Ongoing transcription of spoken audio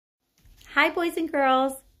Hi boys and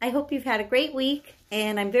girls, I hope you've had a great week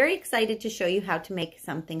and I'm very excited to show you how to make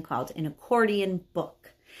something called an accordion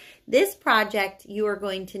book. This project you are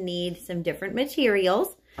going to need some different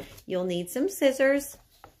materials. You'll need some scissors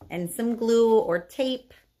and some glue or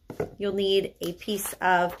tape. You'll need a piece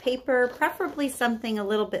of paper, preferably something a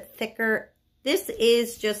little bit thicker. This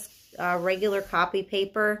is just regular copy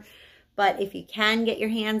paper, but if you can get your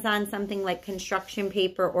hands on something like construction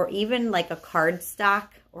paper or even like a cardstock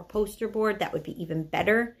or poster board, that would be even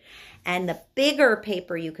better. And the bigger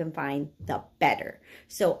paper you can find, the better.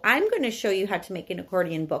 So I'm going to show you how to make an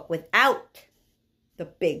accordion book without the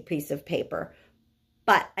big piece of paper.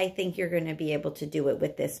 But I think you're going to be able to do it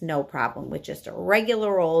with this no problem, with just a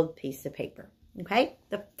regular old piece of paper. Okay?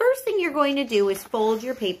 The first thing you're going to do is fold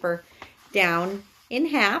your paper down in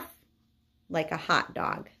half like a hot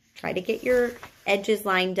dog. Try to get your edges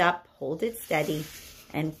lined up, hold it steady,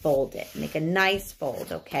 and fold it. Make a nice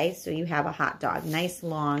fold, okay? So you have a hot dog, nice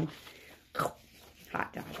long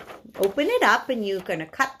hot dog. Open it up and you're gonna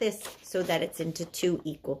cut this so that it's into 2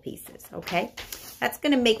 equal pieces, okay? That's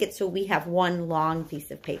gonna make it so we have 1 long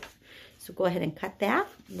piece of paper. So go ahead and cut that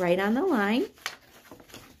right on the line.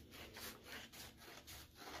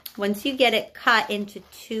 Once you get it cut into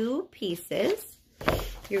 2 pieces,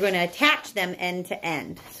 you're going to attach them end to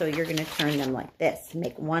end. So you're going to turn them like this,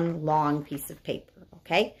 make 1 long piece of paper,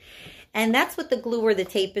 okay? And that's what the glue or the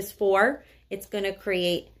tape is for. It's going to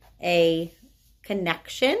create a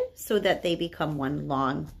connection so that they become 1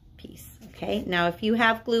 long piece, okay? Now, if you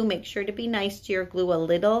have glue, make sure to be nice to your glue. A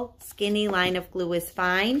little skinny line of glue is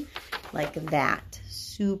fine, like that,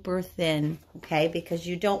 super thin, okay? Because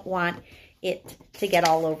you don't want it to get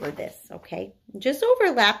all over this, okay? Just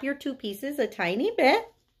overlap your 2 pieces a tiny bit.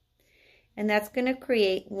 And that's going to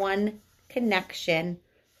create 1 connection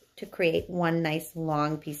to create 1 nice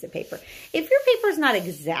long piece of paper. If your paper is not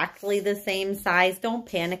exactly the same size, don't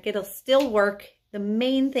panic. It'll still work. The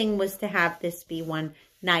main thing was to have this be 1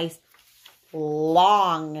 nice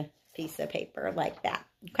long piece of paper like that.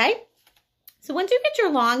 Okay? So once you get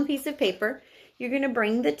your long piece of paper, you're going to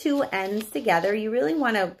bring the 2 ends together. You really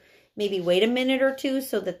want to maybe wait a minute or 2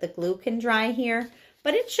 so that the glue can dry here.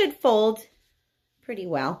 But it should fold pretty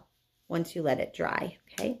well once you let it dry,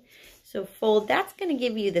 okay? So fold, that's going to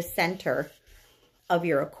give you the center of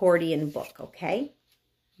your accordion book, okay?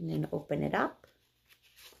 And then open it up.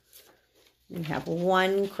 You have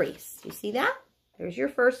 1 crease. You see that? There's your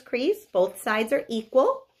first crease. Both sides are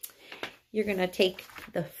equal. You're going to take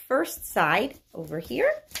the first side over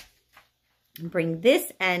here and bring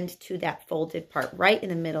this end to that folded part right in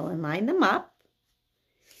the middle and line them up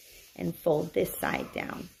and fold this side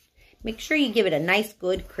down. Make sure you give it a nice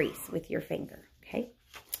good crease with your finger, okay?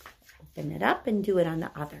 Open it up and do it on the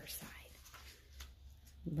other side.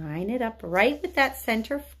 Line it up right with that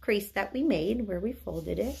center crease that we made where we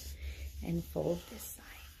folded it and fold this side.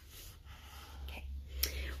 Okay.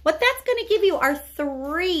 What that's going to give you are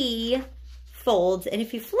 3 folds, and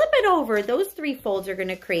if you flip it over, those 3 folds are going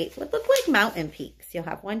to create what look like mountain peaks. You'll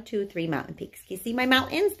have 1, 2, 3 mountain peaks. Can you see my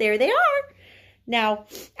mountains? There they are. Now,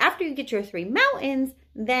 after you get your 3 mountains,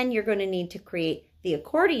 then you're going to need to create the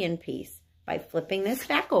accordion piece by flipping this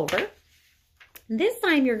back over. This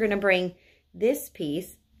time you're going to bring this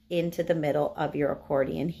piece into the middle of your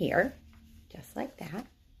accordion here, just like that.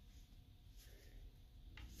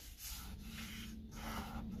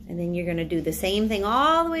 And then you're going to do the same thing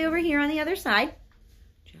all the way over here on the other side,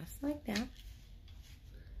 just like that.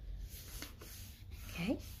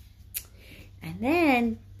 Okay. And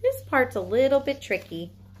then this part's a little bit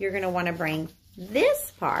tricky. You're going to want to bring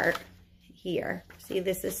this part here. See,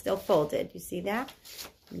 this is still folded. You see that?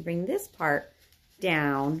 You bring this part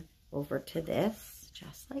down over to this,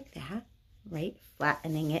 just like that, right?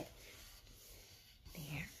 Flattening it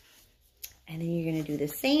there. And then you're going to do the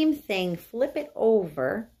same thing. Flip it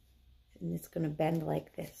over, and it's going to bend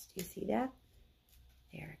like this. Do you see that?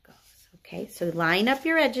 There it goes. Okay, so line up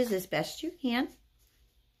your edges as best you can.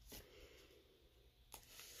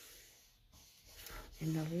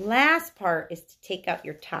 And the last part is to take out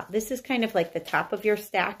your top. This is kind of like the top of your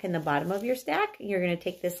stack and the bottom of your stack. You're going to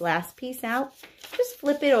take this last piece out. Just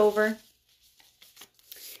flip it over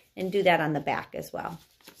and do that on the back as well.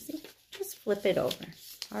 See? Just flip it over.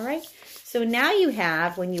 All right? So now you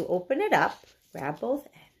have, when you open it up, grab both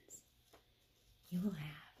ends, you will have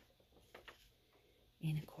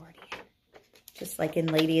an accordion. Just like in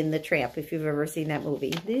Lady and the Tramp, if you've ever seen that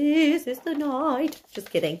movie. This is the night. Just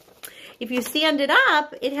kidding. If you stand it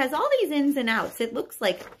up, it has all these ins and outs. It looks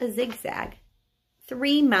like a zigzag.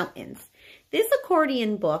 3 mountains. This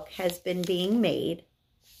accordion book has been being made,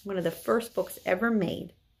 one of the first books ever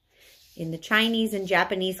made, in the Chinese and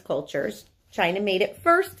Japanese cultures. China made it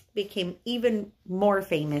first, became even more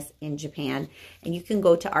famous in Japan. And you can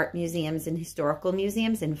go to art museums and historical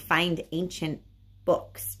museums and find ancient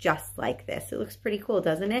books just like this. It looks pretty cool,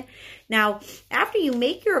 doesn't it? Now, after you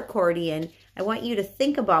make your accordion, I want you to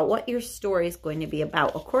think about what your story is going to be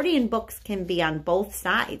about. Accordion books can be on both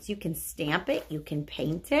sides. You can stamp it, you can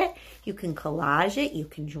paint it, you can collage it, you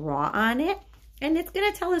can draw on it. And it's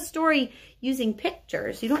going to tell a story using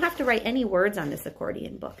pictures. You don't have to write any words on this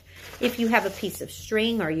accordion book. If you have a piece of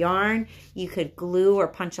string or yarn, you could glue or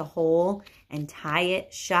punch a hole and tie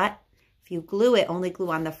it shut. If you glue it, only glue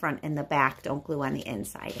on the front and the back. Don't glue on the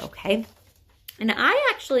inside, okay? And I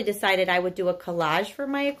actually decided I would do a collage for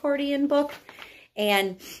my accordion book.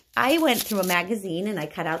 And I went through a magazine and I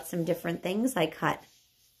cut out some different things. I cut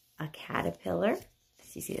a caterpillar.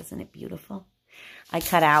 You see, isn't it beautiful? I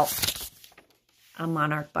cut out a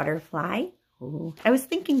monarch butterfly. Ooh. I was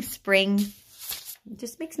thinking spring. It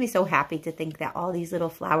just makes me so happy to think that all these little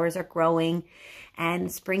flowers are growing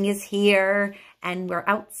and spring is here and we're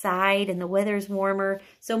outside and the weather's warmer.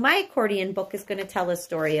 So my accordion book is going to tell a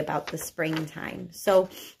story about the springtime. So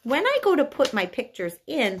when I go to put my pictures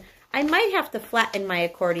in, I might have to flatten my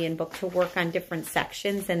accordion book to work on different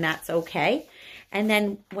sections, and that's okay. And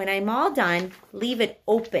then when I'm all done, leave it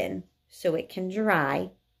open so it can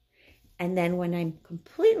dry. And then when I'm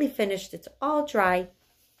completely finished, it's all dry,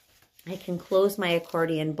 I can close my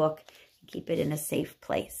accordion book and keep it in a safe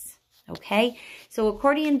place. Okay? So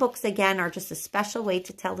accordion books, again, are just a special way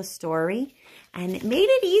to tell a story. And it made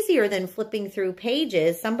it easier than flipping through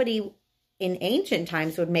pages. Somebody in ancient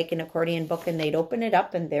times would make an accordion book and they'd open it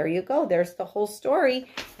up and there you go. There's the whole story.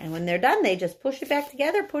 And when they're done, they just push it back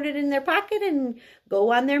together, put it in their pocket, and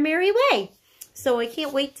go on their merry way. So I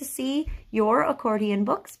can't wait to see your accordion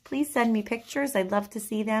books. Please send me pictures. I'd love to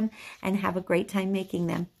see them, and have a great time making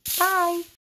them. Bye.